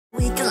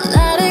can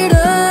light it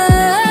up.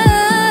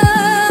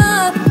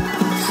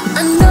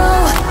 I know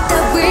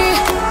that we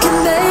can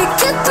make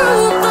it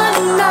through the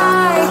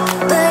night,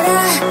 but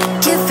I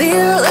can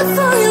feel it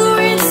for you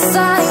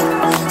inside,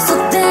 so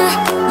there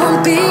won't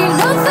be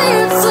no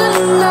fear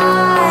tonight.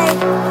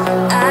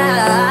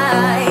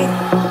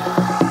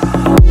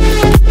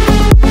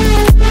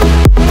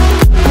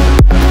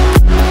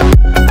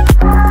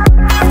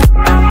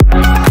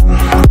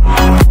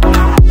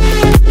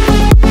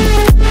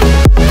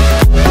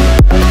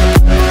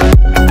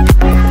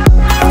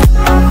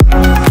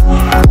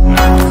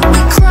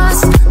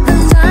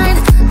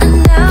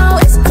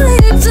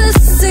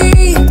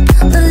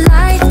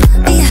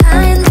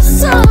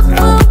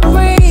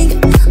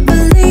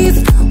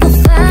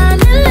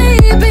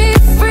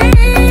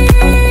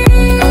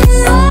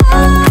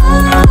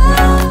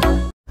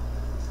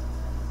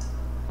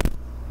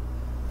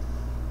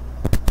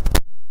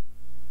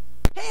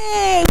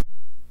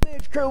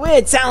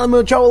 It's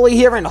Alamucholi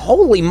here, and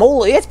holy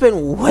moly, it's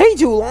been way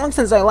too long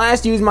since I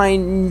last used my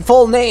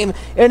full name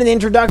in the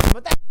introduction.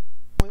 But that's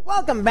the point.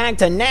 Welcome back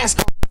to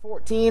NASCAR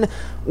 14,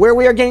 where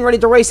we are getting ready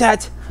to race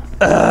at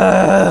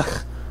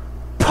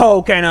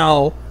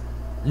Pocono.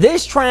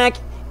 This track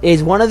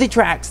is one of the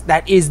tracks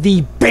that is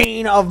the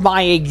bane of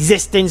my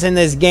existence in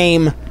this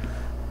game.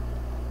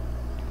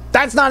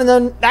 That's not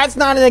an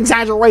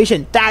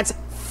exaggeration. That's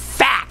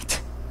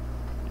fact.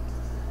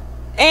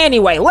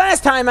 Anyway,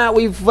 last time out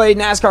we played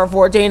NASCAR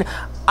 14,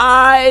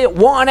 I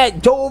won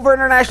at Dover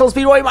International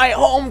Speedway, my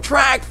home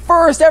track.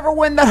 First ever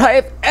win that I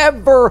have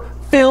ever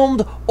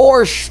filmed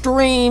or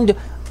streamed,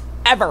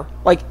 ever.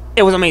 Like,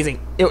 it was amazing.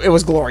 It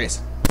was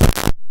glorious.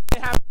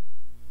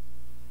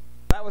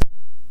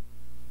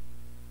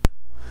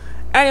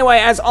 Anyway,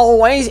 as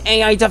always,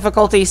 AI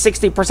difficulty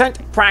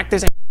 60%,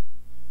 practice.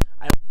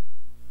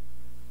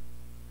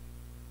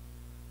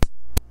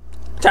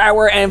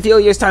 Tower and fuel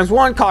use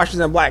 ×1, cautions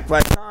and black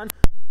flags on.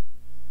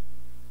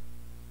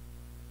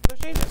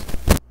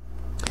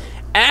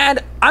 And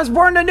I'm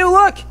sporting a new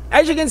look.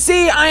 As you can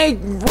see, I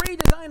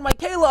redesigned my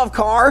K-Love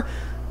car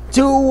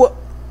to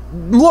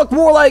look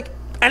more like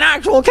an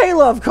actual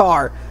K-Love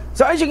car.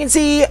 So as you can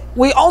see,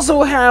 we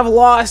also have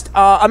lost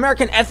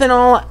American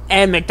Ethanol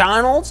and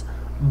McDonald's,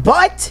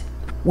 but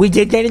we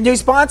did get a new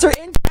sponsor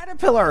in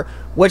Caterpillar,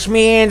 which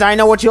means I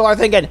know what you all are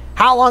thinking.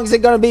 How long is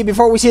it going to be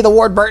before we see the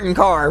Ward Burton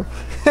car?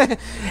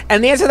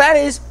 And the answer to that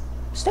is,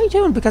 stay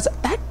tuned, because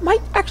that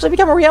might actually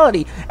become a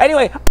reality.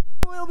 Anyway,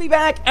 we'll be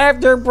back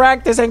after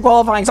practice and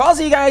qualifying, so I'll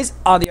see you guys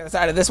on the other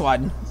side of this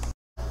one.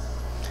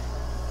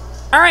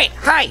 Alright,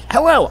 hi,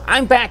 hello,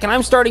 I'm back, and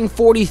I'm starting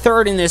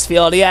 43rd in this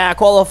field. Yeah,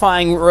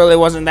 qualifying really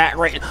wasn't that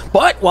great,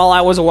 but while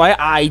I was away,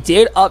 I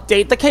did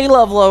update the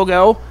K-Love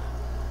logo,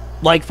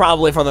 like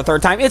probably for the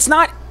third time. It's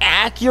not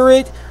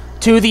accurate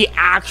to the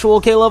actual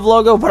K-Love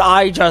logo, but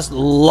I just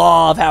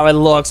love how it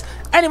looks.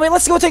 Anyway,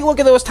 let's go take a look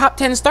at those top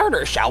 10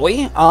 starters, shall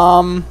we?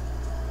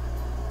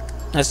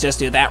 Let's just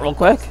do that real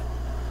quick.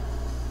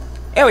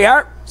 Here we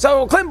are.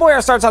 So, Clint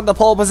Bowyer starts on the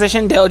pole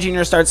position, Dale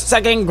Jr. starts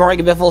second, Greg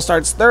Biffle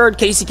starts third,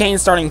 Casey Kane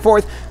starting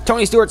fourth,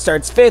 Tony Stewart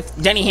starts fifth,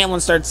 Denny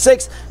Hamlin starts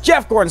sixth,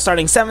 Jeff Gordon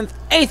starting seventh,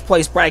 eighth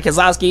place Brad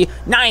Keselowski,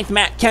 ninth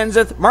Matt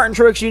Kenseth, Martin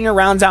Truex Jr.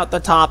 rounds out the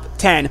top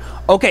 10.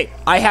 Okay,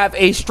 I have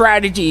a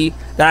strategy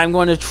that I'm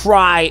going to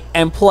try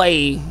and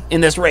play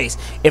in this race.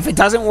 If it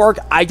doesn't work,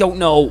 I don't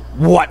know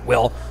what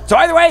will. So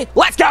either way,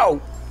 let's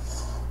go!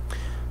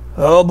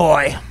 Oh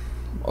boy.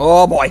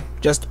 Oh boy.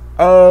 Just,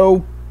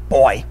 oh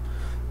boy.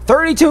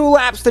 32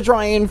 laps to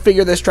try and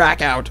figure this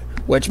track out,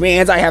 which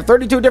means I have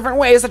 32 different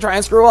ways to try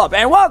and screw up.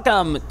 And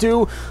welcome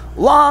to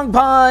Long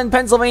Pond,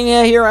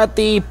 Pennsylvania, here at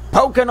the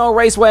Pocono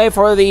Raceway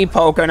for the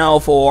Pocono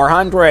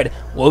 400.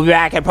 We'll be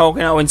back at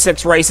Pocono in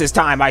 6 races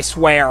time, I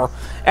swear.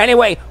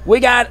 Anyway, we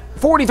got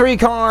 43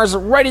 cars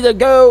ready to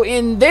go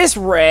in this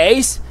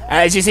race.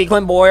 As you see,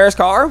 Clint Bowyer's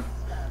car.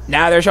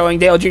 Now they're showing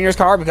Dale Jr.'s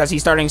car because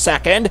he's starting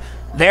second.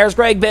 There's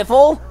Greg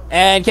Biffle,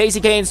 and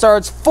Casey Kane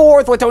starts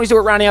fourth, with Tony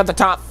Stewart rounding out the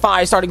top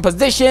 5 starting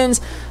positions.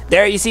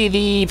 There you see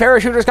the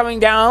parachuters coming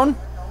down.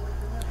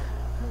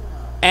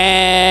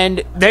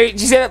 And there, you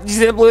see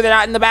the blue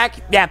dot in the back?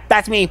 Yeah,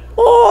 that's me.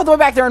 All the way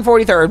back there in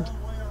 43rd.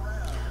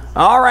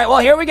 Alright, well,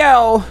 here we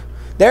go.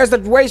 There's the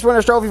race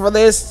winner's trophy for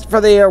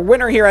the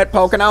winner here at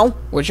Pocono,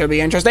 which should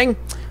be interesting.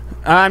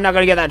 I'm not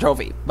going to get that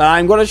trophy, but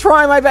I'm going to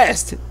try my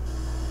best.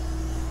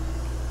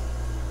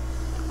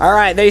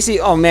 Alright, there you see.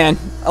 Oh, man.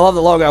 I love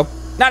the logo.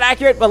 Not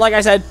accurate, but like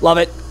I said, love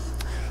it.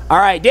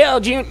 Alright,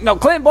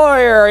 Clint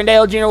Bowyer and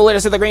Dale Jr. will lead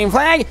us to the green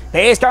flag.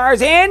 Pace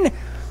car's in.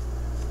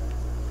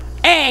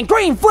 And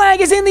green flag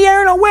is in the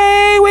air, and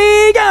away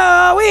we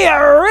go. We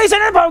are racing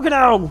at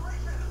Pocono.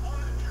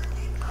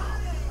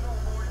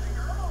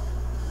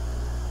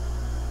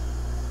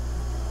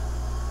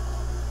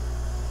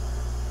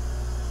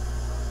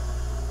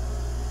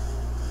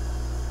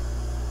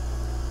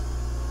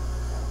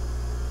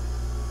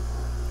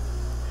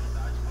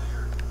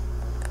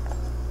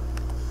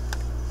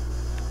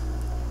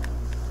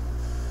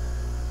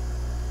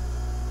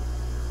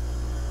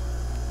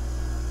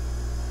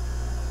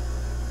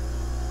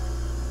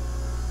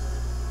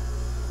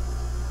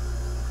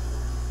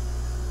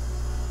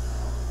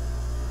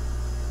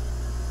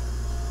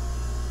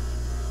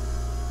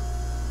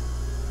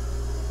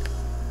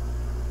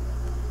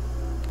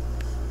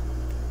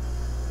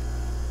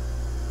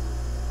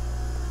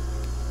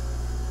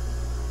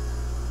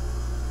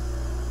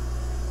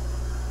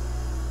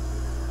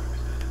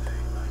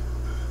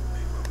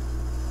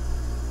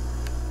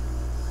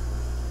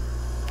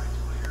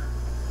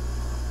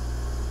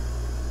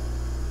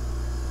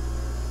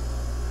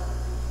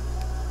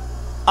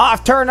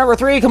 Off turn number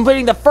 3,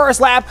 completing the first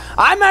lap.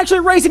 I'm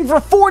actually racing for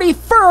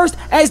 41st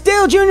as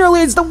Dale Jr.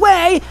 leads the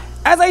way,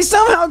 as I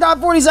somehow got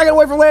 42nd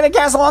away from Landon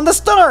Castle on the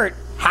start.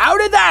 How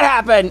did that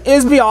happen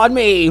is beyond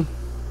me.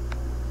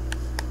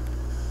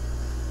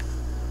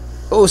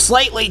 Oh,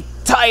 slightly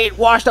tight,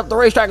 washed up the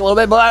racetrack a little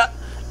bit, but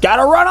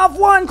gotta run off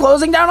one,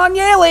 closing down on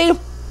Yaley.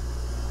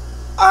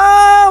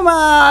 Oh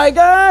my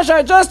gosh,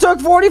 I just took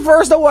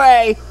 41st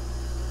away.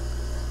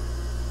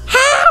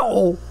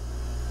 How?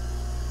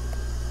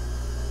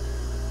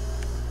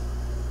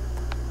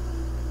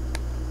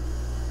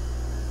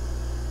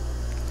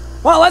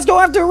 Well, let's go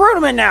after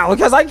Ruderman now,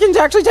 because I can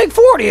actually take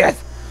 40th.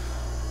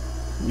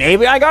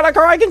 Maybe I got a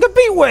car I can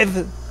compete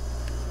with.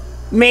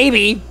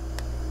 Maybe.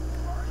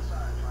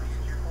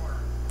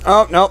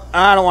 Oh, nope.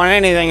 I don't want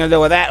anything to do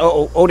with that.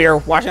 Oh dear.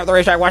 Watching out the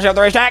racetrack. Watching out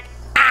the racetrack.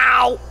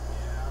 Ow!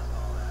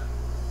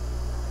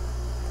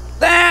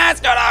 That's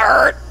gonna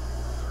hurt.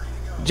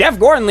 Jeff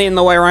Gordon leading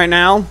the way right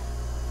now.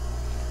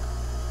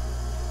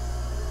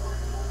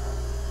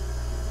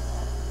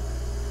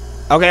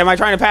 Okay, am I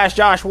trying to pass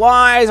Josh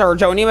Wise or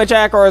Joe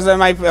Nemechek, or is it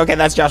my... Okay,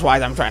 that's Josh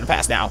Wise I'm trying to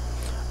pass now.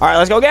 All right,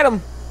 let's go get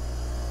him.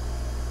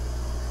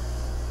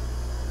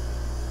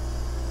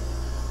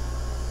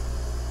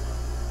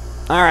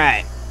 All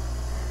right.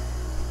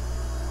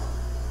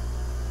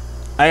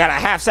 I got a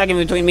half second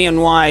between me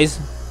and Wise.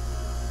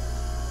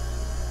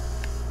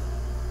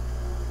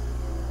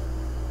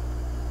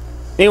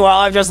 Meanwhile,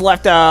 I've just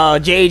left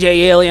JJ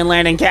Yaley and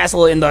Landon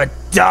Castle in the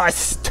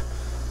dust.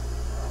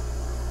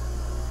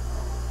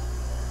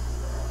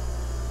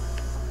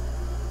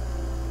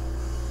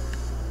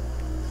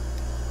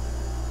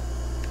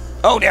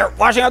 Oh dear,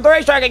 washing out the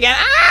racetrack again.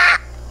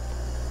 Ah!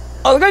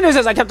 Oh, the good news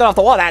is I kept it off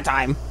the wall that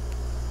time.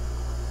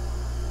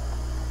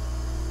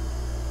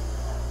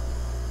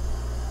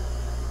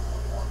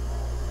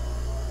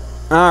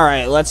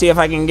 Alright, let's see if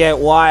I can get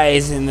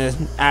Wise in this,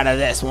 out of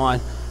this one.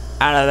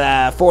 Out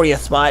of the 40th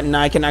spot, and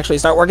I can actually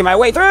start working my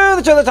way through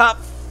to the top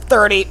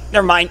 30.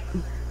 Never mind.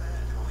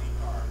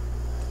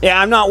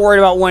 Yeah, I'm not worried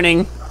about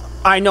winning.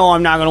 I know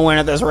I'm not going to win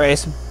at this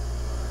race.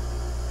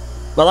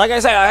 But like I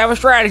said, I have a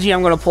strategy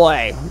I'm going to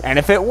play. And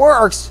if it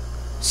works,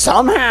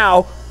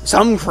 somehow,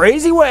 some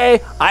crazy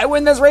way, I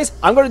win this race,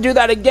 I'm going to do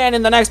that again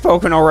in the next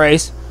Pocono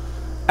race.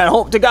 And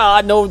hope to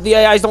God, no, the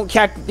AI doesn't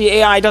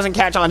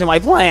catch on to my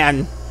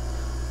plan.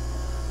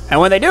 And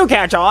when they do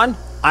catch on,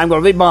 I'm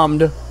going to be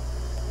bummed.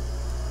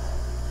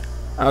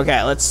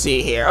 Okay, let's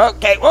see here.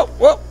 Okay,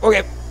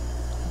 okay.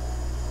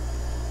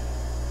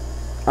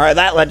 Alright,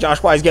 that let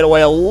Josh Wise get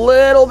away a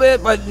little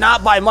bit, but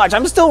not by much.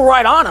 I'm still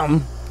right on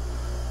him.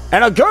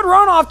 And a good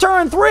run off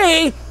turn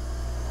 3.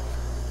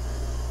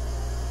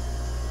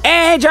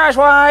 Hey, Josh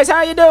Wise,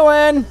 how you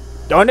doing?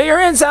 Going to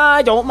your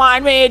inside. Don't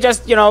mind me.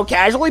 Just, you know,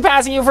 casually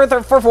passing you for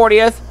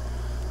 40th.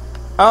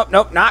 Oh,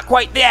 nope, not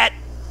quite yet.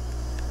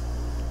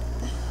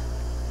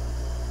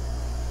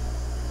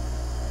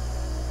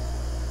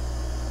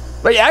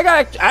 But yeah,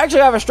 I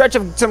actually have a stretch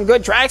of some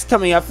good tracks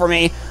coming up for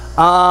me.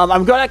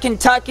 I'm good at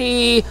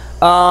Kentucky.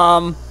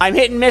 I'm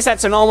hit and miss at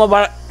Sonoma,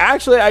 but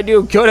actually I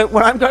do good at,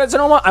 when I'm good at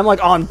Sonoma, I'm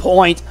like on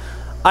point.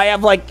 I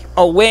have like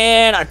a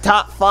win, a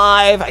top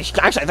 5.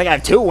 Actually, I think I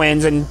have 2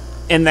 wins in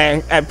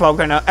there at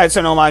Pocono, at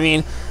Sonoma. I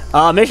mean,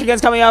 Michigan's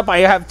coming up.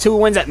 I have 2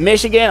 wins at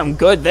Michigan. I'm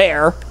good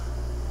there.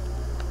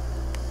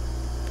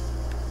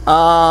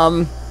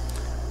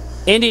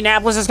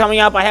 Indianapolis is coming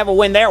up. I have a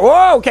win there.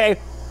 Whoa, okay.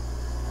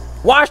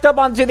 Washed up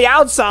onto the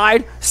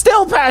outside.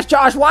 Still past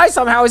Josh Wise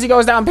somehow as he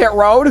goes down pit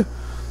road.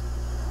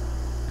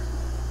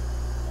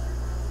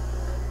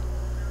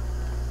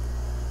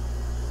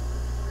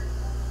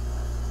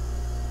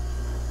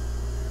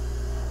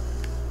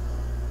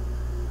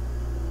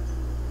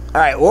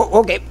 Alright,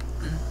 okay.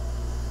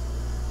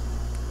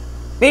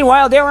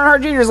 Meanwhile, Dale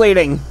Earnhardt Jr. is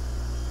leading.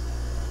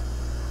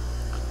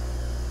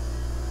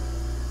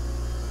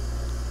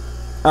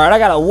 Alright, I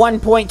got a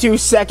 1.2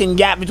 second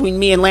gap between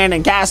me and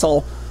Landon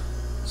Castle.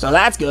 So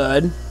that's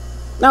good.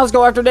 Now let's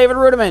go after David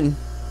Ruderman.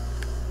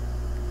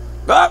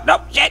 Oh,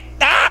 no, shit.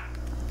 Ah!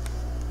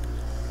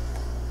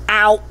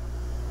 Ow.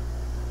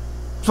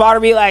 Spotter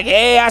be like,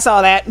 hey, I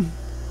saw that.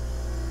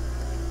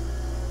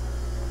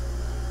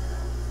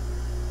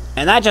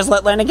 And that just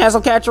let Landon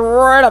Castle catch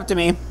right up to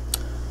me.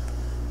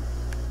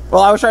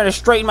 Well, I was trying to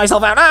straighten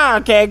myself out. Ah,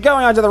 okay,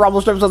 going onto the rumble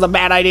strips was a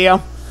bad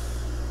idea.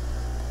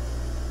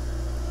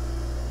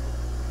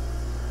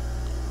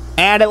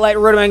 And it let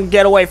Ruderman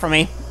get away from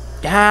me.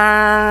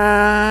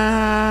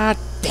 God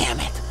damn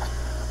it.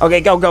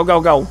 Okay, go, go,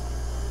 go, go.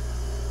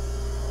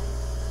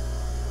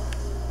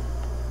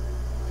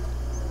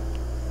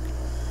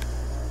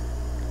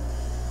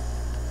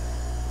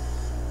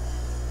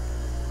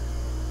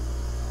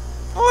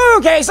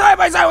 Okay, side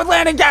by side with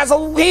Landon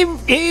Castle.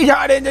 He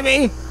got into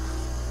me.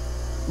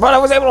 But I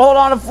was able to hold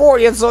on to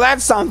 40th, so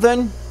that's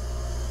something.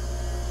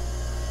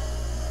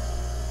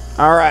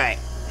 Alright.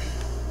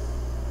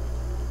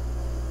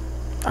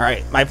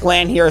 Alright, my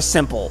plan here is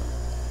simple.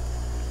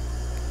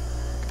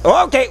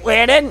 Okay,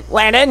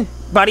 Landon,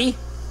 buddy.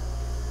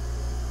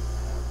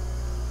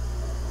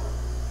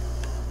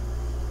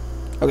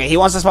 Okay, he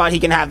wants the spot. He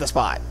can have the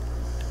spot.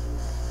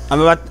 I'm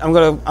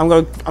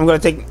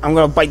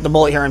gonna bite the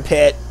bullet here in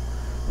pit.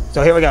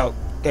 So here we go.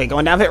 Okay,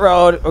 going down pit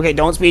road. Okay,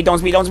 don't speed.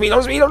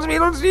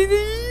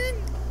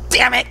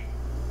 Damn it.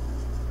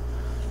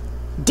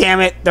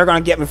 Damn it. They're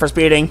gonna get me for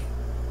speeding.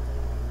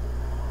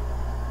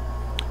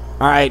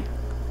 All right.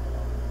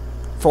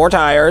 4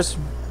 tires.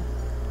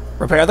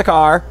 Repair the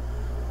car.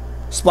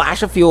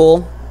 Splash of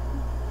fuel.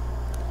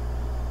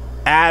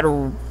 Add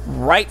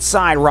right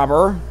side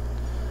rubber.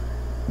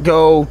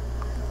 Go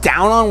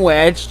down on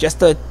wedge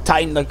just to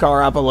tighten the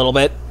car up a little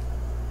bit.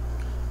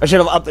 I should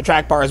have upped the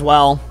track bar as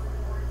well,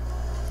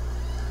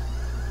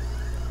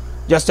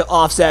 just to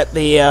offset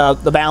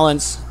the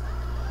balance,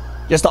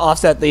 just to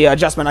offset the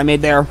adjustment I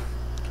made there.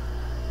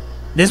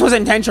 This was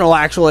intentional,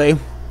 actually,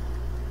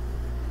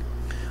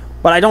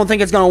 but I don't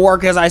think it's going to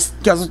work because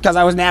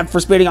I was nabbed for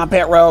speeding on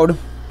pit road.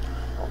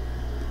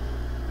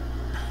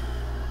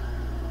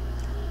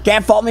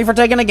 Can't fault me for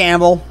taking a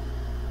gamble.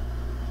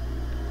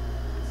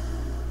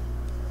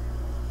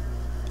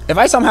 If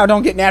I somehow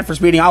don't get nabbed for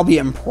speeding, I'll be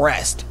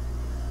impressed.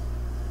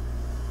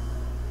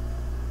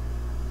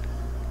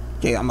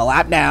 Okay, I'm a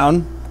lap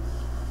down.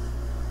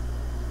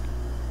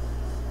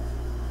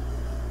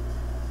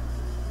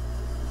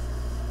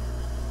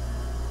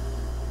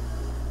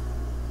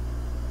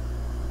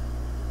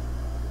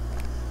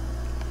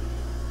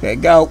 Okay,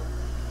 go.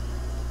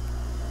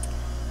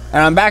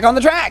 And I'm back on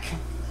the track.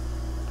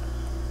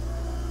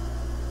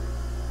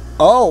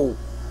 Oh.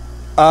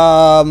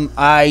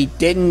 I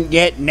didn't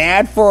get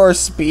nabbed for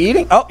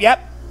speeding. Oh,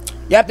 yep.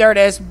 Yep, there it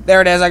is. There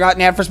it is. I got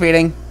nabbed for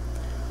speeding.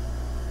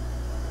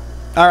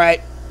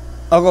 Alright.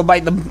 I'll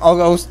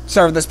go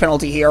serve this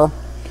penalty here.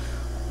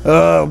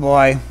 Oh,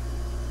 boy.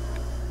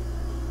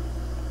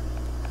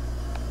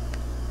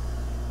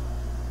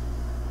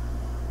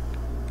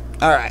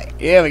 Alright,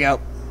 here we go.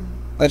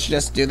 Let's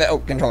just do that. Oh,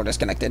 controller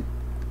disconnected.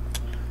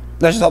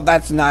 Let's just hope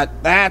that's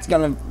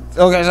gonna...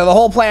 Okay, so the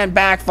whole plan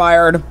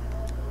backfired.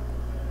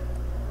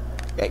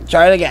 Okay,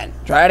 try it again.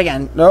 Try it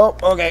again.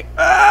 Nope. Okay.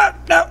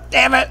 No,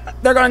 damn it.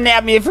 They're gonna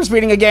nab me for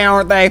speeding again,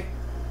 aren't they?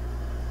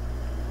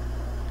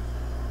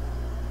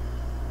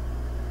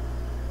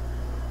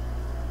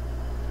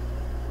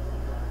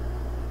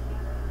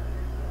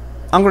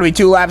 I'm gonna be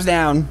 2 laps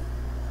down.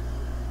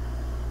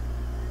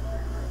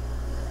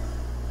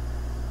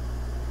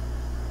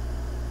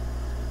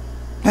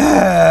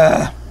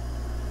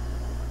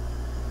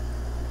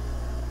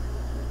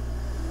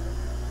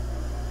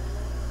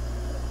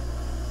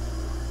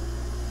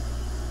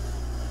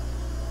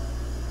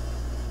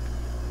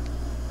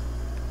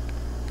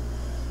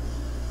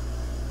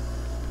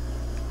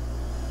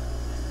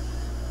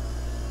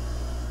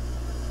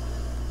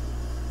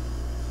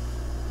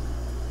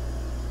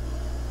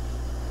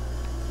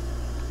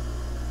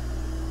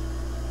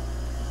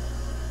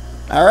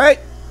 All right.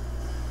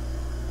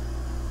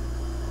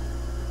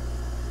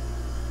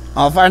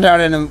 I'll find out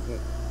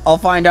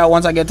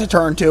once I get to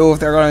turn 2 if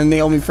they're going to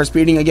nail me for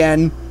speeding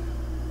again.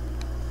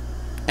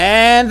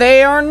 And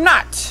they are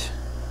not.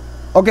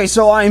 Okay,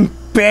 so I'm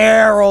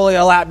barely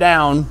a lap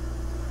down.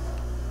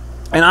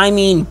 And I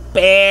mean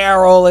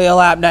barely a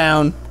lap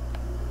down.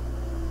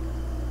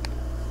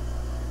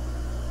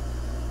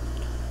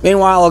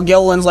 Meanwhile,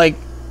 Gilliland's like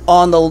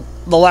on the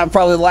lap,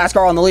 probably the last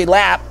car on the lead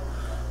lap.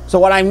 So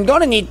what I'm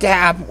going to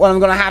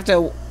have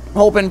to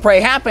hope and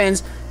pray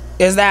happens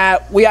is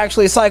that we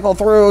actually cycle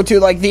through to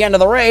like the end of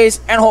the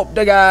race and hope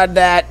to God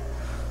that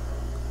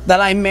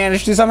I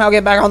manage to somehow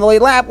get back on the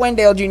lead lap when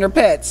Dale Jr.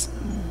 pits.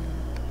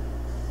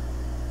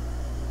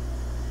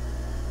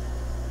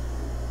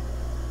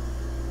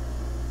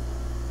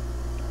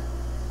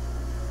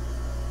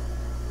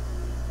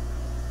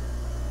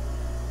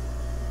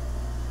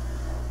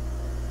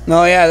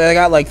 Oh yeah, they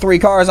got like 3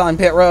 cars on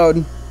pit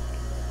road.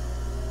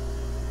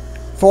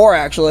 4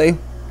 actually.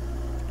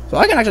 So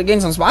I can actually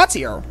gain some spots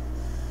here.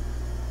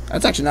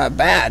 That's actually not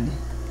bad.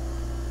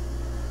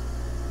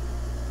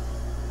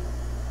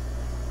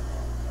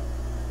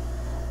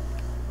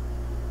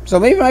 So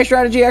maybe my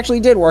strategy actually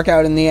did work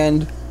out in the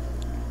end.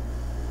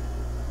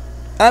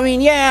 I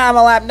mean, yeah, I'm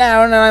a lap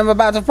down and I'm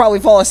about to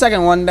probably fall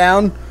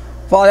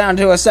down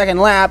to a second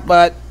lap,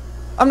 but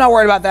I'm not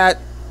worried about that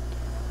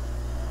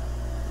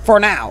for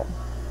now.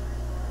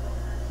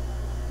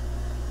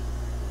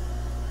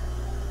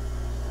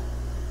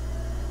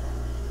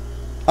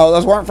 Oh,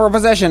 those weren't for a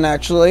position,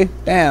 actually.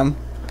 Damn.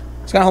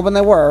 I was kind of hoping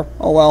they were.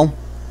 Oh, well.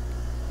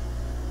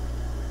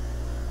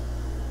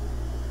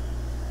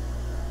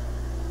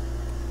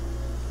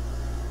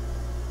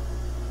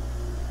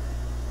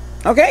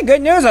 Okay,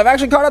 good news. I've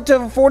actually caught up to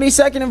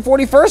 42nd and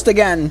 41st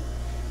again.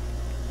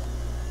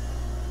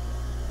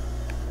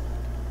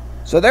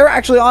 So they're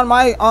actually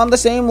on the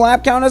same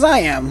lap count as I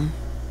am.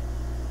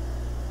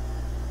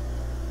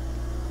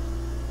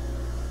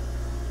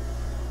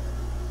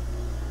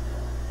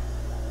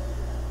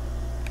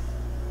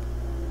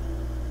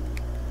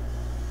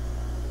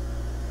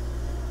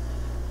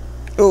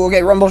 Ooh,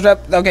 okay, rumble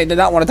strip. Okay, did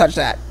not want to touch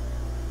that.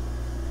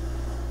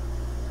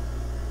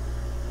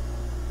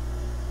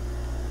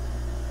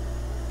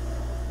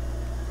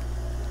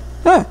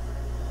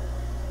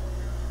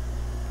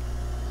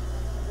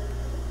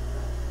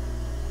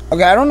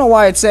 Okay, I don't know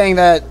why it's saying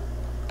that.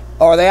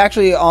 Oh, are they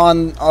actually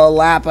on a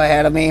lap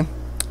ahead of me?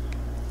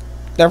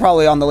 They're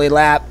probably on the lead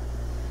lap.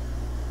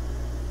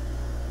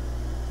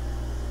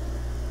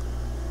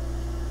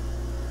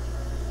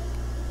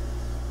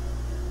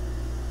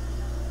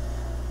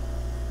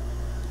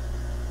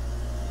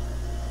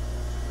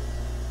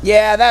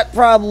 Yeah, that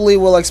probably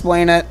will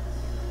explain it.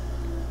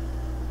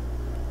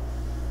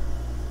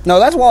 No,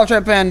 that's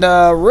Waltrip and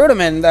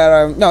Rudiman that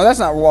are... No, that's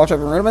not Waltrip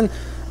and Rudiman.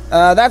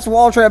 That's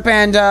Waltrip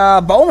and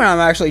Bowman I'm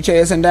actually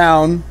chasing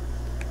down.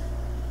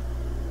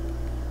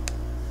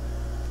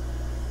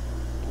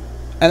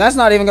 And that's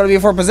not even going to be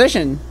for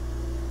position.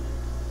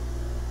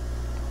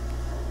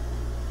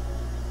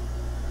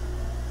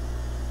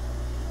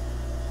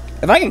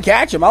 If I can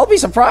catch him, I'll be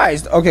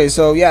surprised. Okay,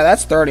 so yeah,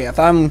 that's 30th.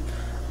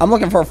 I'm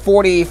looking for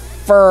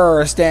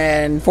 41st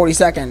and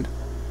 42nd.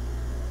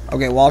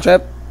 Okay,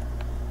 Waltrip.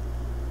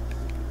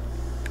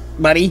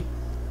 Buddy.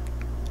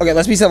 Okay,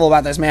 let's be civil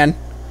about this, man.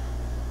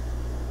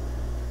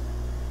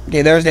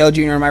 Okay, there's Dale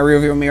Jr. in my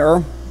rearview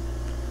mirror.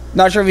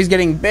 Not sure if he's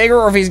getting bigger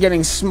or if he's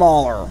getting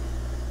smaller.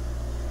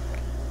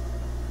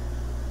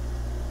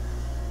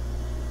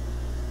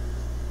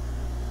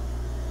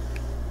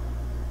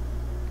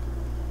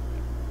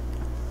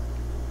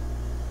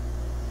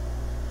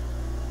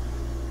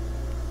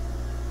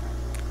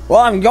 Well,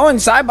 I'm going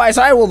side by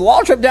side with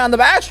Waltrip down the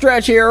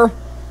backstretch here.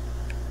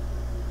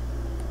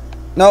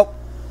 Nope.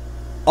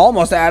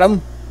 Almost at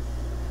him.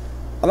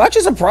 I'm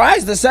actually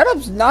surprised. The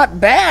setup's not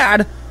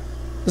bad.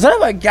 The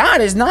setup I got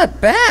is not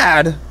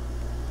bad.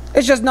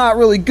 It's just not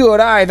really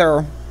good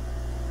either.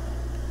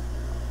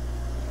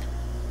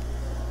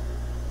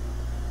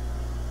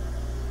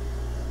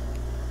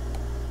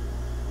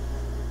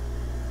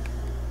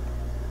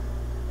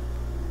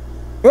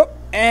 Whoop.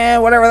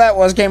 And whatever that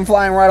was came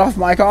flying right off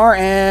my car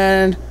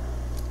and...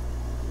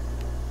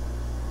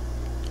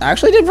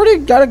 actually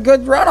got a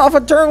good run off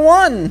of turn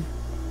 1.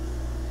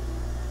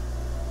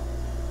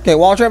 Okay,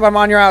 Waltrip, I'm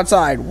on your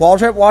outside.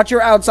 Waltrip, watch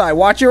your outside.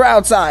 Watch your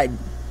outside.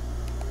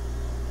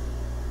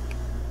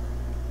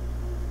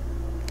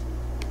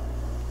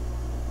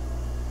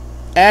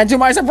 And to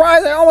my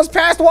surprise, I almost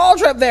passed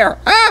Waltrip there.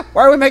 Ah!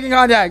 Why are we making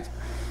contact?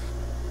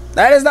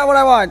 That is not what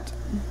I want.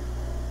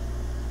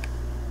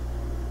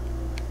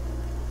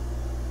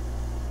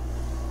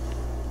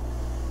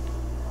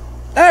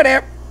 Oh,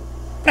 dear.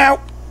 No.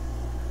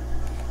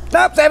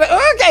 Stop, save it.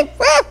 Okay.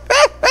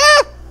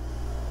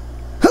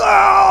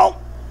 Oh!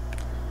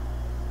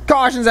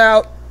 Caution's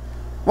out.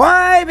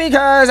 Why?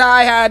 Because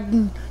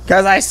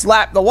I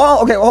slapped the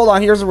wall. Okay, well, hold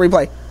on. Here's the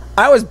replay.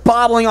 I was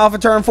bobbling off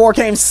of turn 4,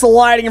 came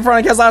sliding in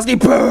front of Keselowski.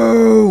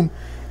 Boom!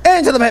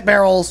 Into the pit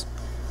barrels.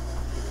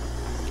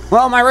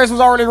 Well, my race was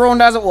already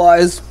ruined as it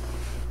was.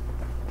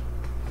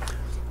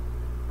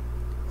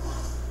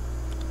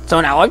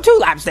 So now I'm 2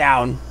 laps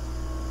down.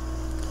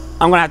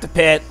 I'm going to have to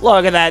pit.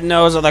 Look at that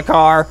nose of the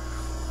car.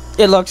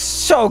 It looks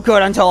so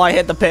good until I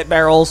hit the pit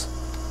barrels.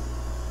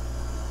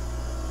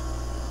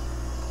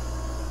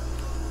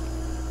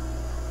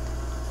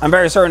 I'm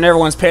very certain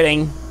everyone's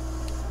pitting,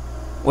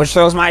 which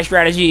shows my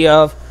strategy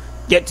of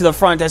get to the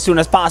front as soon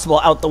as possible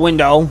out the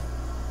window.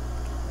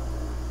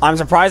 I'm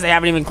surprised they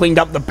haven't even cleaned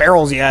up the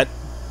barrels yet.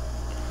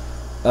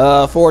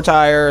 4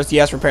 tires.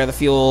 Yes, repair the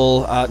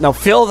fuel. No,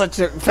 fill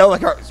the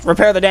car.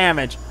 Repair the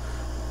damage.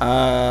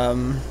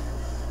 I'm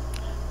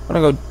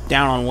gonna go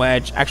down on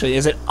wedge. Actually,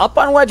 is it up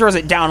on wedge or is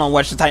it down on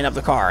wedge to tighten up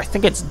the car? I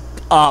think it's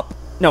up.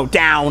 No,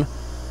 down.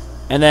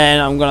 And then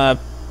I'm gonna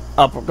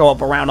go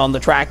up around on the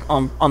track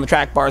on the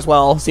track bar as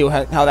well. See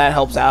how that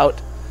helps out.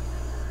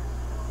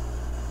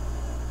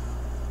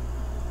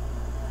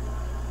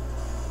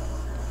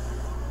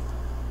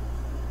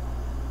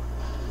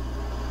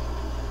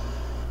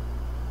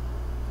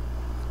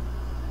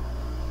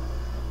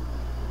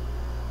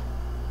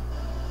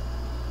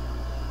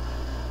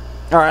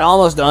 All right,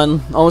 almost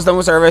done. Almost done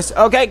with service.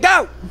 Okay,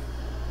 go!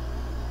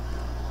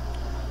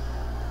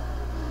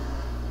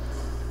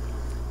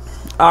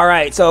 All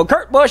right, so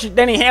Kurt Busch,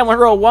 Denny Hamlin,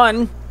 row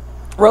 1.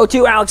 Row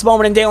 2, Alex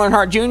Bowman and Dale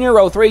Earnhardt Jr.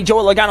 Row 3,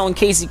 Joey Logano and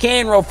Casey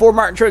Kane. Row 4,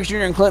 Martin Truex Jr.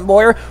 and Clint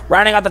Boyer.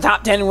 Rounding out the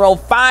top 10 in row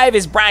 5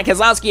 is Brad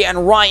Keselowski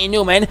and Ryan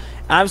Newman.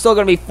 I'm still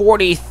going to be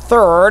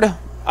 43rd.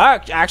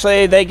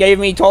 Actually, they gave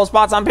me 12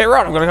 spots on pit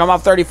road. I'm going to come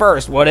off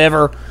 31st.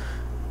 Whatever.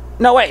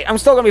 No, wait, I'm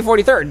still going to be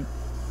 43rd.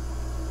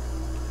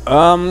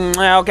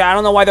 Okay, I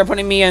don't know why they're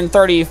putting me in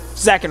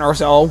 32nd or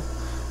so.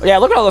 But yeah,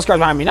 look at all those cars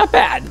behind me. Not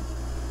bad.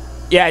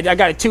 Yeah, I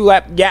got a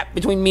 2-lap gap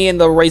between me and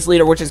the race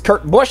leader, which is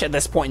Kurt Busch at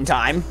this point in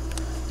time.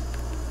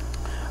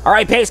 All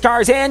right, pace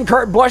cars in.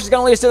 Kurt Busch is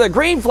going to lead us to the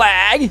green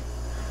flag.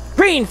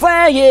 Green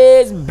flag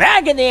is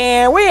back in the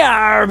air. We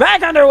are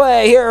back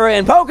underway here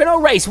in Pocono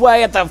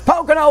Raceway at the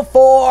Pocono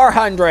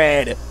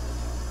 400.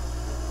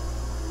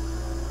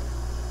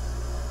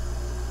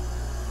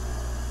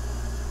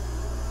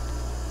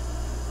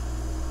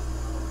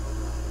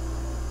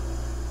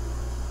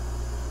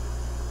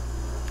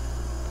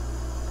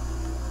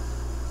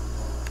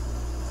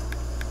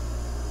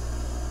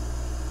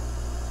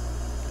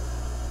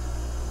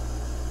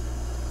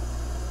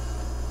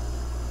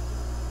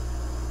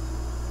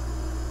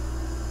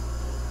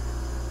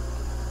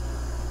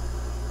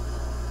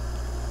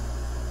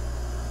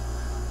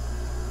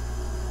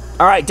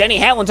 All right, Denny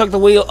Hamlin took the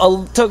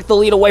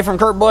lead away from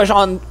Kurt Busch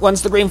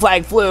once the green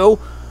flag flew.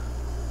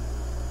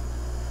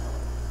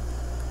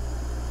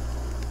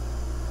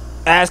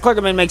 As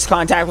Klickerman makes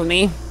contact with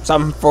me,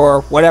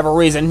 for whatever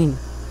reason,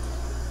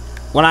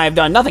 when I have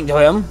done nothing to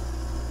him.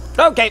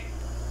 Okay.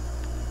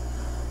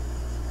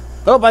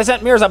 Oh, I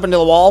sent Mears up into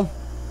the wall.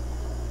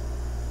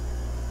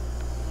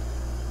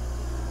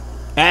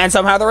 And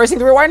somehow they're racing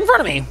 3 wide in front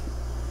of me.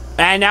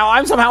 And now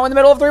I'm somehow in the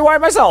middle of 3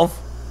 wide myself.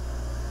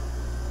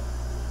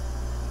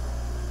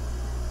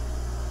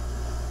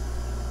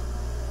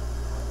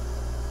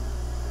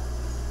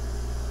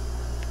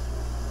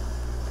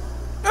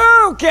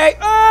 Okay.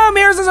 Oh,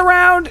 Mears is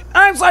around.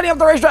 I'm sliding up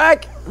the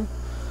racetrack.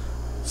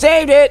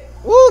 Saved it.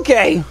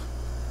 Okay.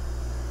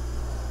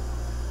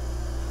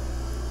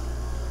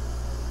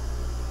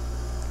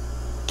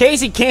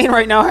 Casey Kane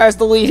right now has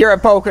the lead here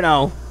at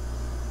Pocono.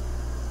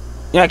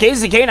 Yeah,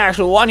 Casey Kane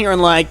actually won here in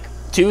like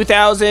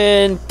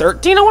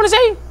 2013, I want to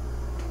say.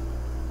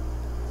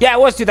 Yeah, it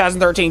was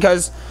 2013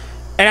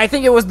 and I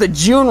think it was the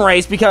June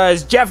race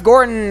because Jeff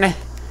Gordon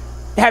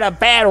had a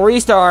bad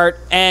restart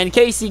and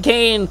Casey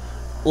Kane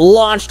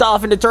launched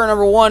off into turn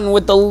number 1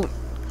 took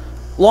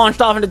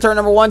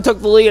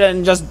the lead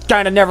and just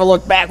kind of never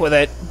looked back with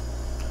it.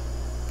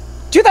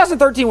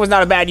 2013 was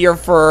not a bad year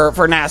for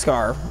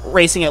NASCAR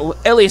racing,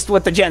 at least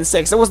with the Gen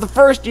 6. It was the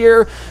first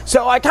year,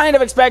 so I kind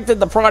of expected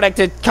the product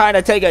to kind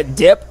of take a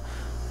dip.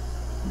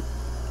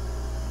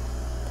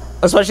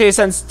 Especially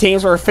since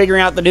teams were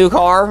figuring out the new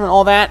car and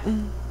all that.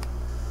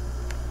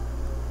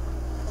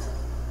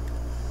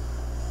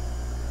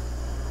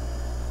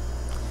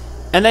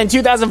 And then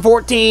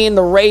 2014,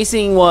 the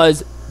racing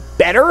was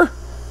better.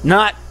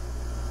 Not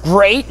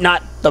great,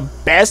 not the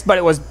best, but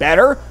it was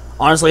better.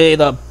 Honestly,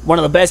 one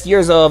of the best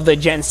years of the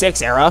Gen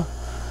 6 era.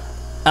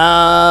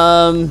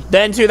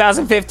 Then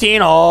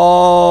 2015,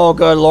 oh,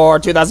 good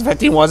lord,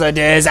 2015 was a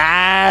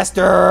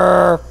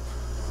disaster.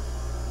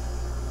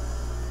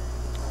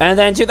 And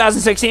then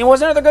 2016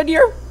 was another good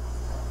year.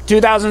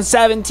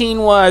 2017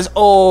 was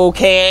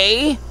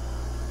okay.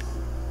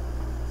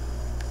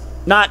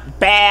 Not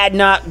bad,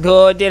 not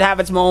good, did have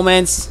its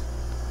moments.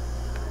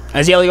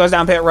 As Yelly goes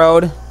down pit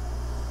road.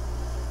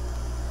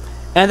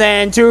 And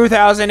then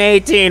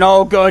 2018,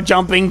 oh good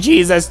jumping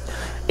Jesus.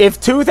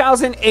 If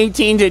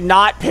 2018 did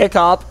not pick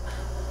up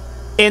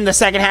in the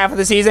second half of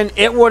the season,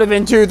 it would have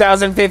been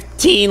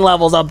 2015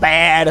 levels of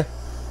bad.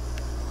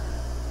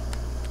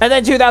 And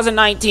then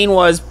 2019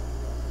 was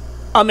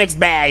a mixed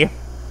bag.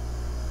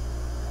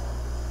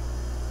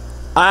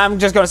 I'm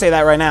just going to say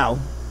that right now.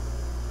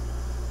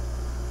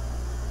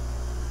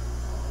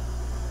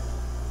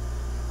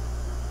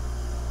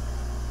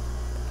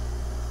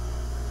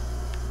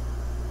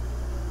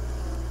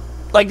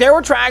 Like, there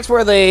were tracks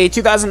where the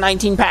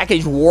 2019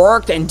 package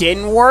worked and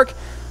didn't work.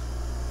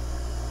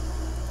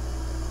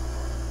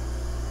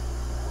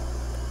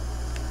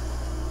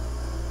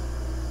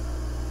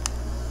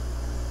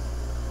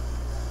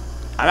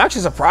 I'm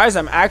actually surprised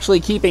I'm actually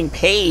keeping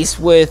pace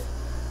with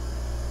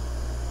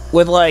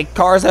like,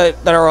 cars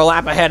that are a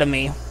lap ahead of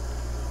me.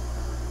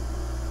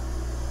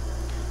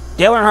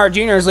 Dale Earnhardt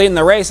Jr. is leading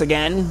the race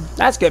again.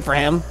 That's good for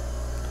him.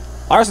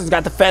 Larson's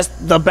got the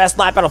best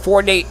lap out of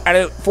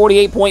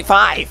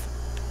 48.5.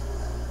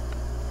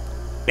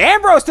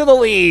 Ambrose to the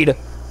lead.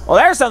 Well,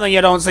 there's something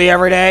you don't see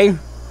every day.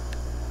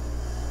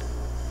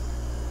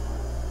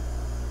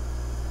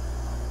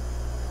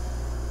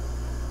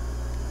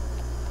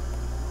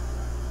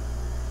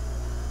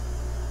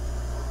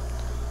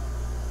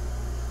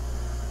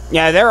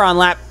 Yeah, they're on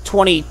lap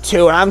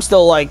 22, and I'm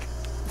still, like,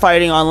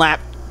 fighting on lap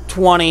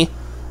 20.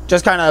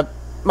 Just kind of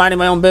minding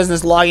my own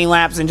business, logging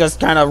laps, and just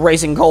kind of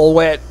racing cold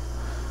wet.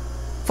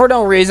 For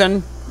no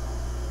reason.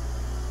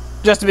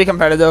 Just to be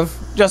competitive.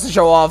 Just to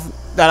show off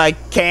that I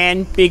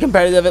can be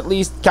competitive, at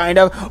least, kind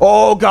of.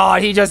 Oh,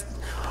 God,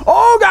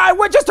 oh, God,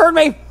 what just turned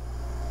me?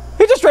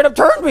 He just straight up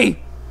turned me.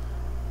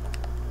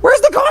 Where's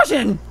the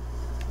caution?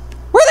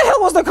 Where the hell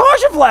was the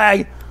caution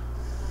flag?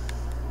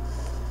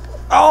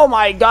 Oh,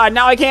 my God,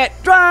 now I can't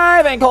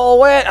drive in cold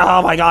wet.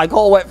 Oh, my God,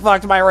 cold wet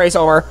fucked my race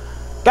over.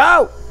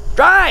 Go!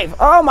 Drive!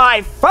 Oh,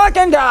 my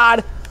fucking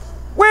God!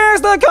 Where's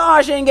the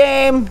caution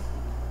game?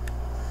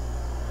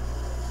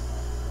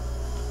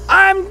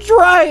 I'm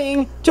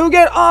trying to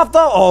get off the...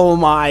 Oh,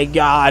 my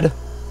God.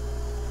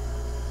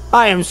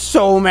 I am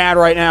so mad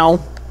right now.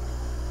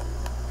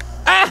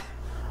 Ah!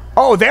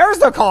 Oh, there's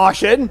the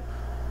caution.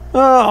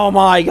 Oh,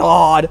 my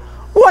God.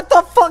 What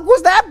the fuck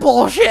was that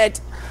bullshit?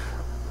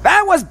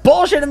 That was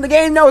bullshit, and the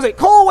game knows it.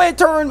 Colway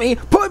turned me,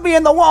 put me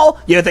in the wall.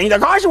 You think the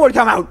caution would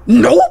come out?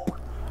 Nope.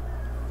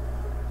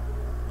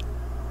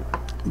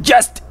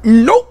 Just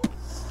nope.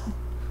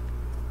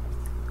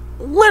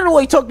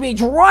 Literally took me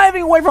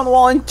driving away from the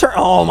wall and turn.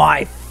 Oh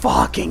my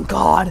fucking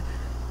God.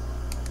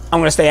 I'm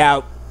going to stay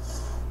out.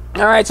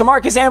 Alright, so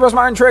Marcus Ambrose,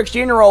 Martin Truex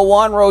Jr., row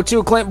 1, row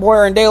 2, Clint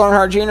Boyer and Dale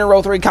Earnhardt Jr.,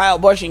 row 3, Kyle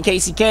Busch and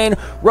Casey Kane,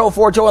 row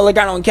 4, Joey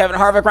Logano and Kevin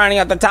Harvick, rounding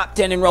out the top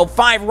 10 in row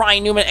 5,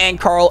 Ryan Newman and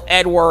Carl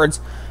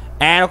Edwards.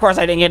 And of course,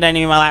 I didn't get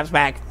any of my laps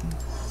back.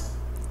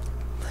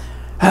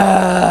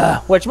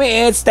 Which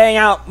means staying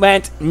out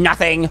meant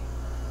nothing.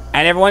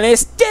 And everyone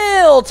is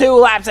still 2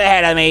 laps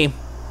ahead of me.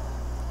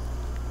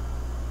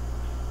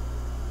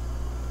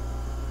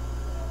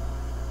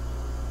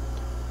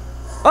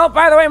 Oh,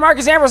 by the way,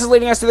 Marcus Ambrose is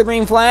leading us to the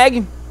green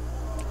flag.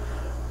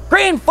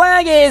 Green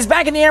flag is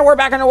back in the air. We're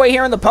back on our way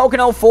here in the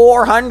Pocono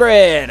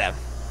 400.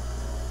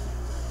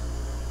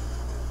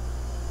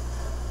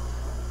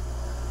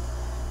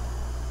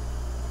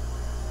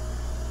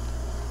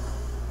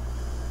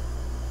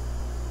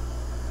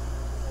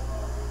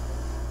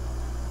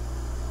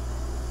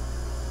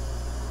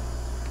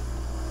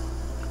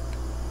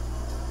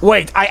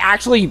 Wait, I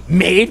actually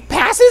made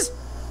passes?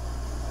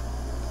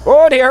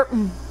 Oh dear.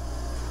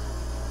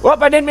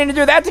 Well, I didn't mean to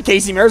do that to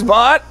Casey Mears,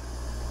 but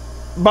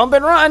bump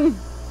and run.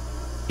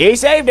 He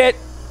saved it.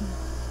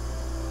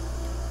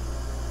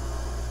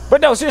 But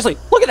no, seriously,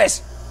 look at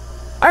this.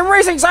 I'm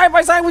racing side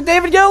by side with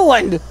David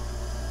Gilliland.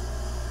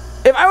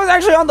 If I was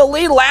actually on the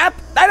lead lap,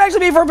 that'd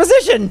actually be for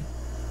position.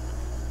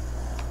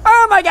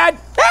 Oh my god.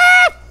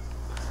 Ah!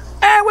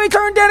 And we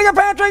turn Danica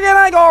Patrick and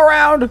I go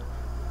around.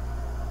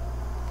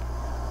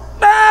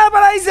 Ah,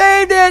 but I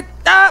saved it.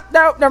 Ah,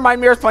 no, never mind.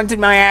 Mears punted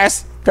my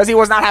ass because he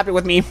was not happy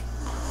with me.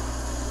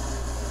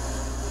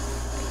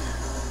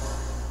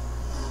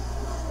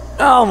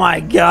 Oh my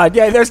god.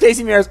 Yeah, there's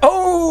Casey Mears.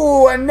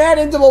 Oh, and that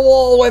into the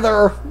wall with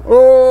her.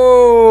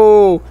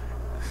 Oh.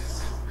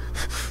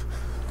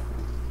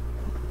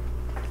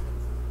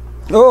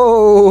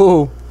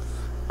 Oh.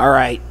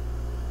 Alright.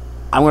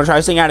 I'm going to try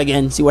to sing out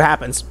again, see what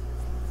happens.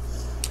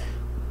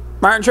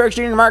 Martin Truex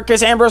Jr.,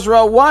 Marcus Ambrose,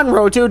 row 1.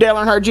 Row 2, Dale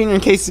Earnhardt Jr.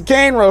 and Casey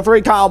Kane. Row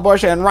 3, Kyle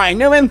Busch and Ryan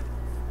Newman.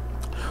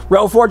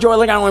 Row 4,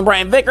 Joey Logano and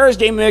Brian Vickers.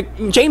 Jamie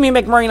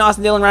McMurray and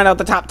Austin Dillon round out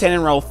the top 10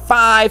 in row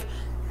 5.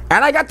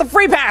 And I got the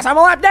free pass. I'm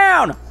a lap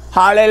down.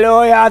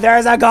 Hallelujah.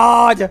 There's a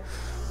God.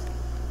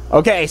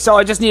 Okay, so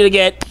I just need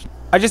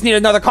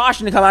another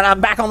caution to come out.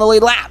 I'm back on the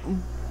lead lap.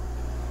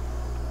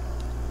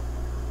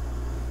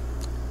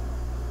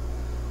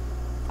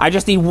 I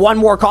just need one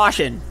more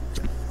caution.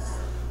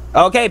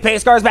 Okay,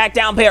 pace car's back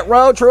down pit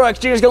road. Truex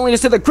Jr. is going to lead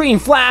us to the green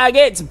flag.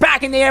 It's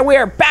back in the air. We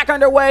are back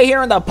underway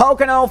here in the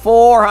Pocono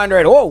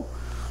 400. Whoa.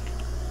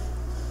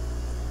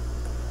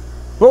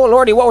 Oh,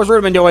 lordy, what was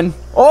Rudeman doing?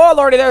 Oh,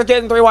 lordy, they're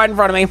getting 3 wide in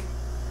front of me.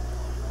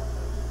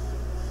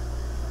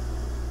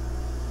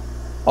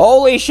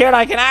 Holy shit,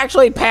 I can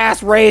actually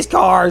pass race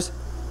cars.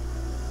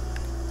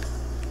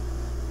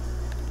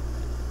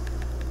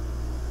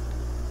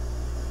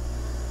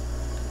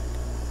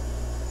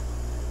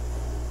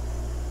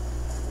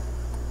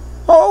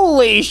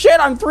 Holy shit,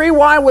 I'm 3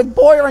 wide with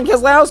Boyer and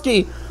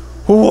Keselowski.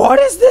 What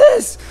is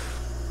this?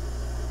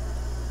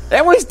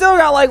 And we still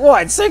got like,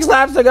 what, 6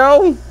 laps to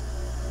go?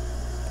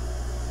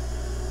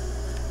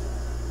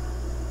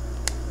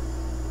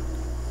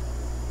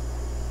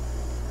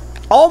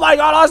 Oh my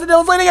god, Austin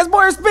Dillon's leading as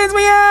Boyer spins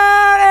me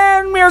out,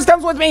 and Mears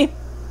comes with me.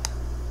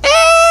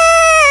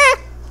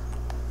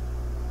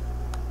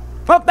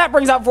 Well, that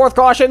brings out 4th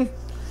caution.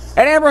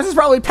 And Ambrose is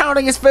probably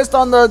pounding his fist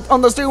on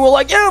the steering wheel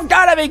like, you've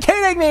got to be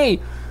kidding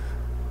me.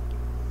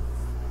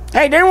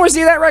 Hey, didn't we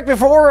see that wreck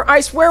before?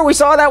 I swear we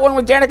saw that one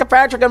with Danica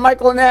Patrick and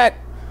Michael Annette.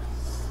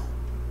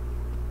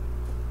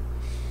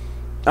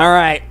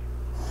 Alright.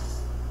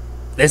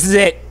 This is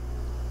it.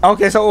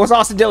 Okay, so it was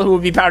Austin Dillon who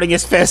would be pounding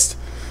his fist.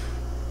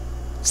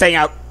 Staying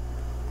out.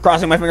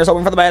 Crossing my fingers,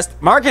 hoping for the best.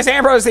 Marcus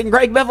Ambrose and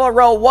Greg Biffle,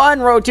 row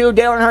 1. Row 2,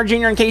 Dale Earnhardt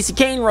Jr. and Casey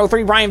Kane. Row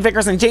 3, Brian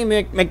Vickers and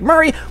Jamie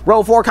McMurray.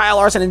 Row 4, Kyle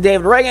Larson and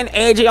David Reagan.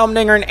 AJ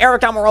Allmendinger and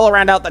Eric Almirola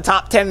round out the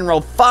top 10 in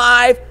row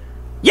 5.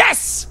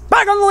 Yes!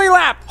 Back on the lead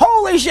lap!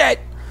 Holy shit!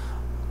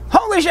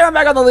 Holy shit, I'm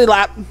back on the lead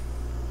lap.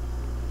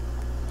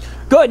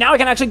 Good, now I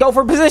can actually go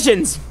for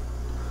positions.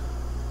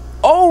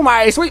 Oh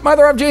my sweet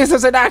mother of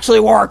Jesus, it actually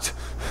worked.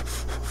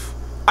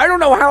 I don't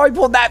know how I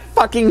pulled that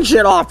fucking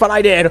shit off, but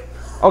I did.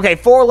 Okay,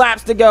 4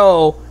 laps to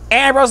go.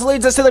 Ambrose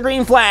leads us to the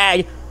green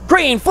flag.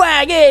 Green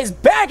flag is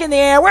back in the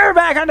air. We're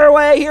back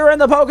underway here in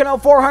the Pocono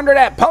 400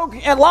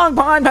 at Long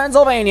Pond,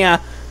 Pennsylvania.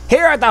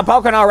 Here at the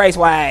Pocono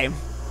Raceway.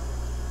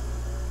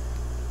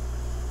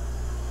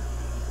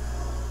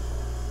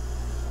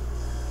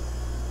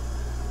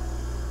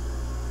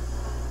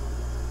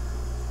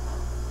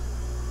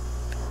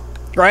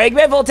 Greg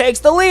Biffle takes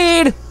the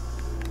lead.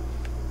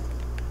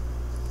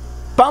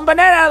 Bumping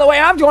that out of the way.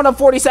 I'm going up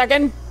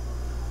 42nd.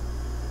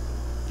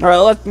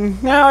 Alright,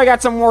 now I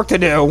got some work to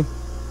do.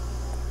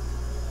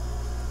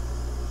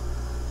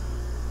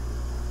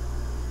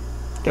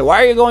 Okay,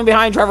 why are you going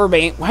behind Trevor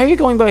Bain? Why are you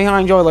going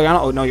behind Joey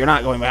Logano? Oh, no, you're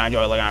not going behind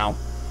Joey Logano.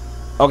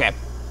 Okay.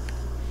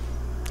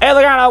 Hey,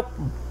 Logano.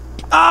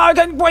 Oh, I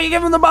couldn't quite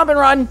give him the bump and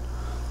run.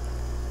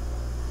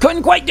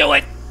 Couldn't quite do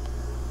it.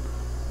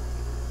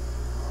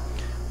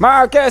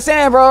 Marcus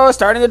Ambrose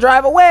starting to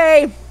drive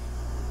away.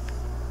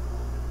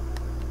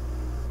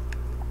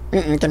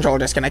 Controller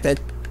disconnected.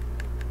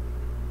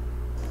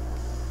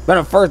 But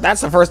at first,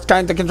 that's the first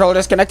time the controller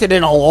disconnected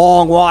in a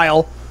long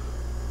while.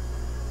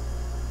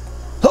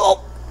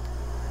 Oh!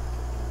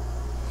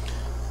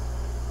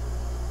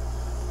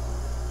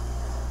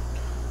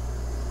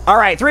 All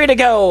right, 3 to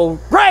go.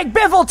 Greg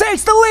Biffle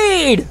takes the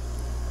lead.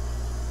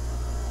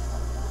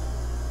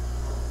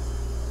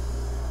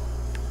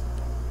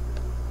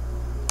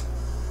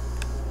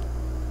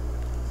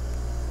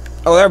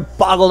 Oh, they're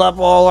boggled up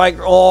all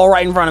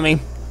right in front of me.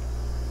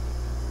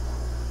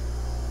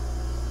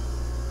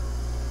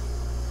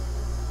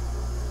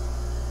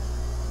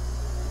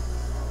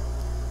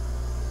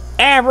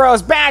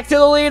 Ambrose back to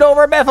the lead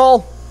over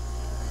Biffle.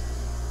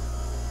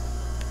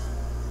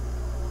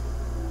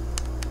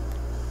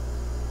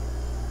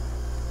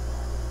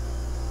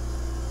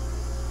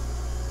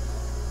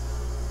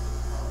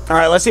 All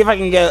right, let's see if I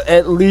can get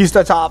at least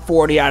a top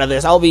 40 out of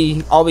this. I'll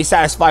be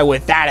satisfied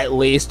with that at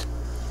least.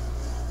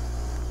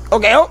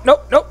 Okay, oh,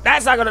 nope,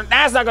 that's not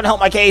gonna help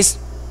my case.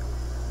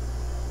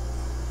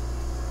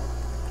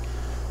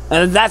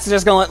 And that's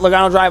just gonna let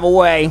Logano drive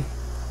away.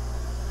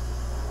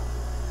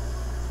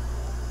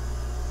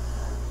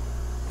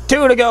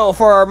 2 to go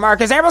for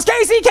Marcus Ambrose.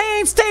 Casey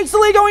Kane takes the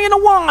lead going into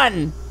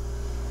 1.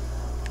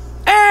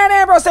 And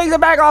Ambrose takes it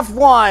back off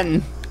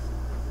 1.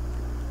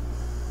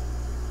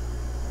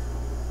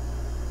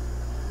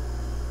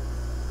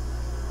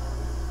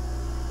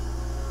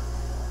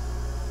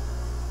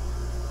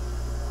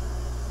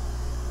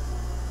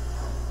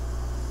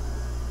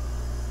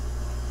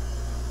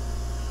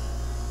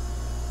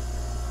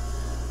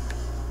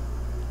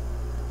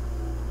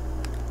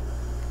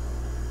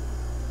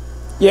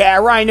 Yeah,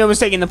 Ryan Newman's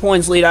taking the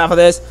points lead off of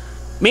this.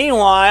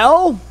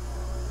 Meanwhile,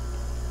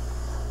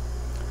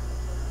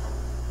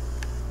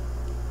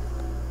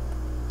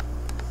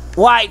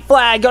 white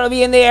flag going to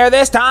be in the air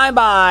this time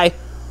by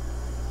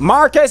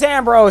Marcus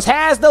Ambrose.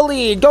 Has the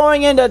lead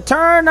going into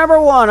turn number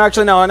 1.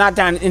 Actually, no, not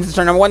down into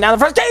turn number 1. Now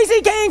the first.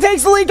 Casey Kane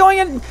takes the lead going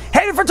in,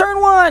 headed for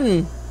turn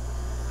 1.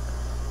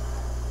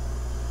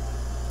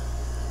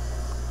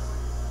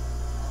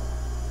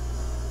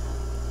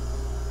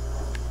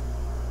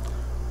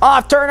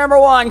 Off turn number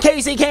 1,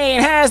 Casey Kane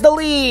has the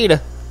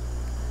lead.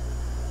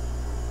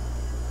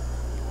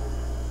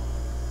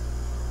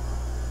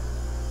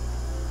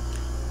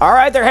 All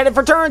right, they're headed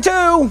for turn 2.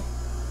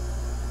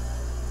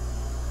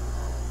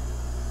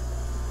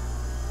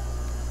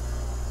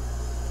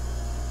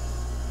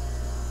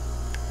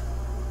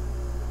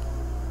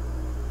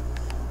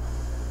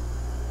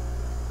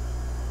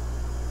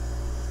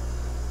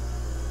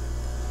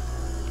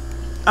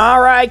 All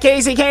right,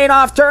 Casey Kane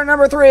off turn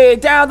number 3,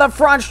 down the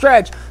front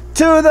stretch.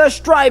 To the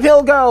stripe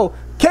he'll go.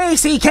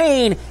 Casey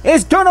Kane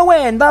is gonna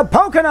win the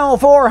Pocono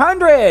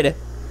 400.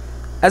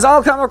 As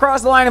I'll come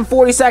across the line in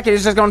 40 seconds,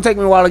 it's just gonna take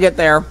me a while to get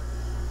there.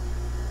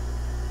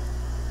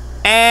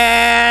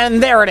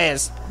 And there it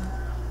is.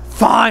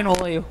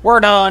 Finally,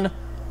 we're done.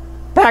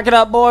 Pack it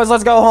up, boys.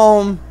 Let's go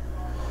home.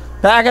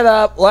 Pack it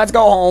up. Let's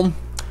go home.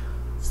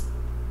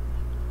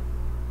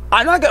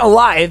 I'm not gonna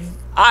lie.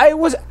 I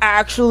was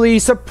actually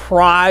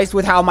surprised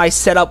with how my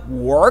setup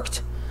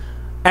worked.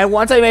 And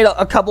once I made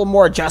a couple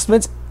more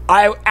adjustments,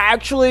 I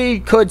actually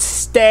could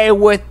stay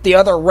with the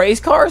other race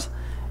cars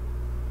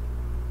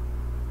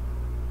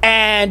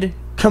and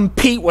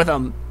compete with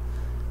them.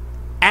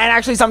 And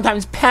actually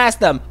sometimes pass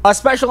them,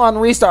 especially on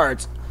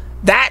restarts.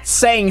 That's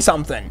saying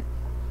something.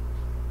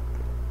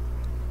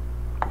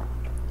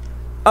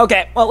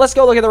 Okay, well, let's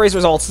go look at the race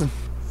results.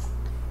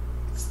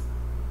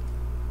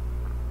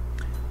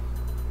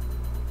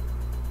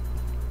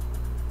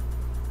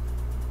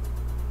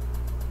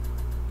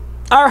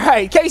 All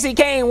right, Casey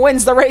Kane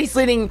wins the race,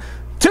 leading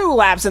 2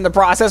 laps in the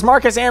process.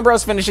 Marcus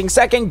Ambrose finishing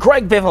 2nd.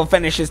 Greg Biffle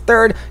finishes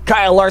 3rd.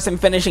 Kyle Larson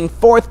finishing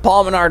 4th.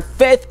 Paul Menard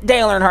 5th.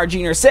 Dale Earnhardt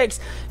Jr. 6th.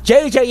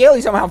 J.J.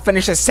 Yeley somehow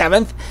finishes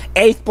 7th.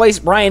 8th place,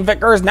 Brian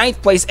Vickers.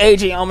 9th place,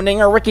 A.J.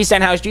 Allmendinger. Ricky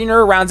Stenhouse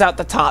Jr. rounds out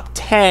the top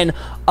 10.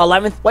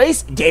 11th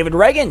place, David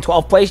Reagan.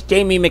 12th place,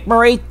 Jamie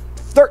McMurray.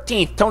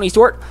 13th, Tony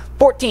Stewart.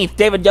 14th,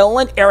 David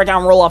Gilliland. Eric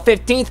Almirola,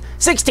 15th.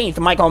 16th,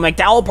 Michael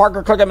McDowell.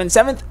 Parker Clickerman,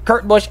 7th.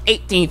 Kurt Busch,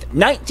 18th.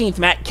 19th,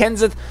 Matt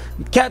Kenseth.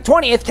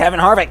 20th, Kevin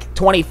Harvick.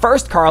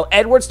 21st, Carl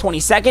Edwards.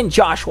 22nd,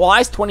 Josh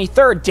Wise.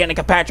 23rd,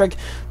 Danica Patrick.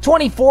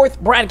 24th,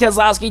 Brad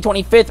Keselowski.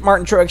 25th,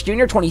 Martin Truex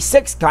Jr.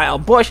 26th, Kyle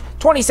Busch.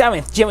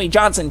 27th, Jimmy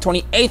Johnson.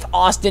 28th,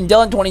 Austin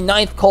Dillon.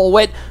 29th, Cole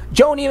Witt.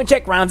 Joe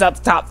Nemechek rounds out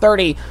the top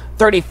 30.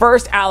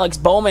 31st, Alex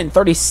Bowman.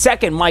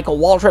 32nd, Michael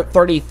Waltrip.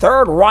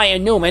 33rd,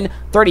 Ryan Newman.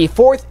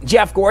 34th,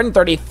 Jeff Gordon.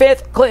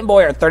 35th, Clinton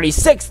Boyer.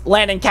 36th,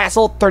 Landon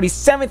Castle.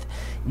 37th,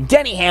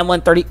 Denny Hamlin.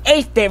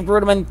 38th, Dave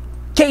Grudeman.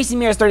 Casey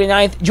Mears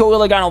 39th, Joey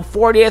Logano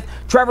 40th,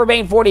 Trevor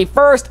Bayne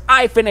 41st,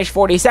 I finish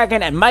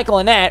 42nd, and Michael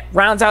Annett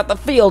rounds out the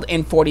field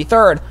in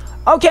 43rd.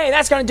 Okay,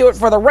 that's going to do it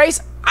for the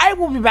race. I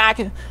will be back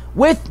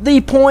with the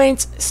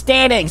points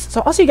standings,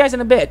 so I'll see you guys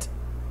in a bit.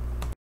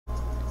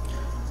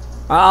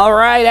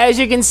 Alright, as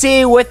you can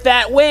see, with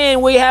that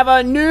win, we have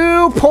a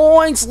new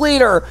points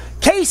leader.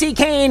 Casey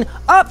Kane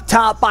up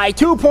top by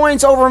 2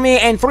 points over me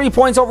and 3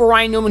 points over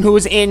Ryan Newman, who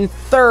is in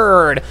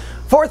 3rd.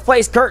 4th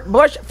place, Kurt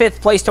Busch.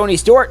 5th place, Tony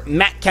Stewart.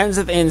 Matt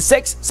Kenseth in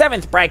 6th.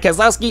 7th, Brad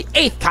Keselowski.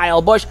 8th,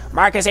 Kyle Busch.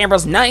 Marcus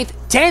Ambrose 9th.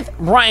 10th,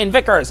 Ryan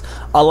Vickers.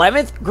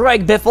 11th,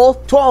 Greg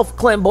Biffle. 12th,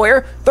 Clint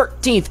Boyer.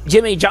 13th,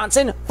 Jimmy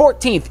Johnson.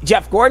 14th,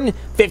 Jeff Gordon.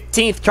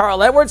 15th,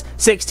 Carl Edwards.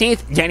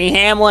 16th, Denny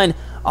Hamlin.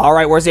 All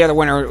right, where's the other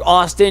winner?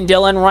 Austin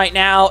Dillon right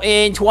now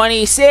in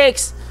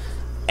 26th.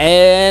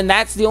 And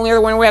that's the only other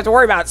winner we have to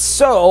worry about.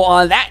 So,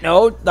 on that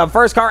note, the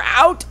first car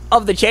out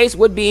of the chase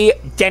would be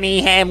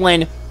Denny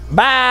Hamlin.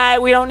 Bye,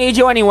 we don't need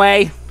you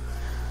anyway.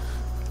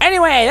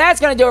 Anyway, that's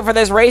going to do it for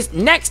this race.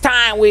 Next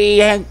time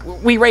we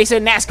race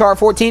in NASCAR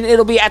 14,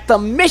 it'll be at the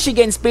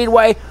Michigan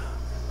Speedway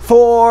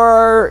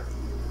for...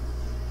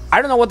 I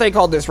don't know what they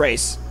called this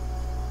race.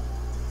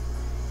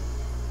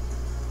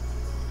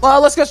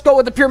 Well, let's just go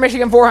with the Pure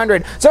Michigan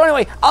 400. So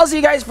anyway, I'll see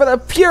you guys for the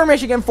Pure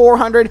Michigan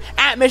 400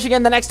 at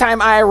Michigan the next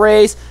time I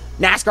race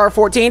NASCAR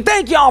 14.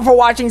 Thank you all for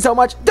watching so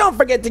much. Don't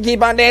forget to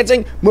keep on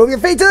dancing. Move your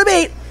feet to the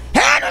beat.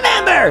 And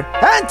remember,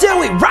 until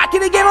we rock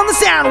it again on the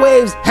sound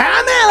waves,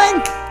 I'm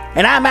Alan,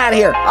 and I'm out of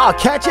here. I'll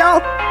catch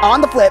y'all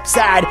on the flip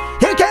side.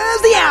 Here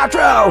comes the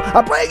outro.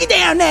 I'll break it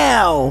down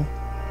now.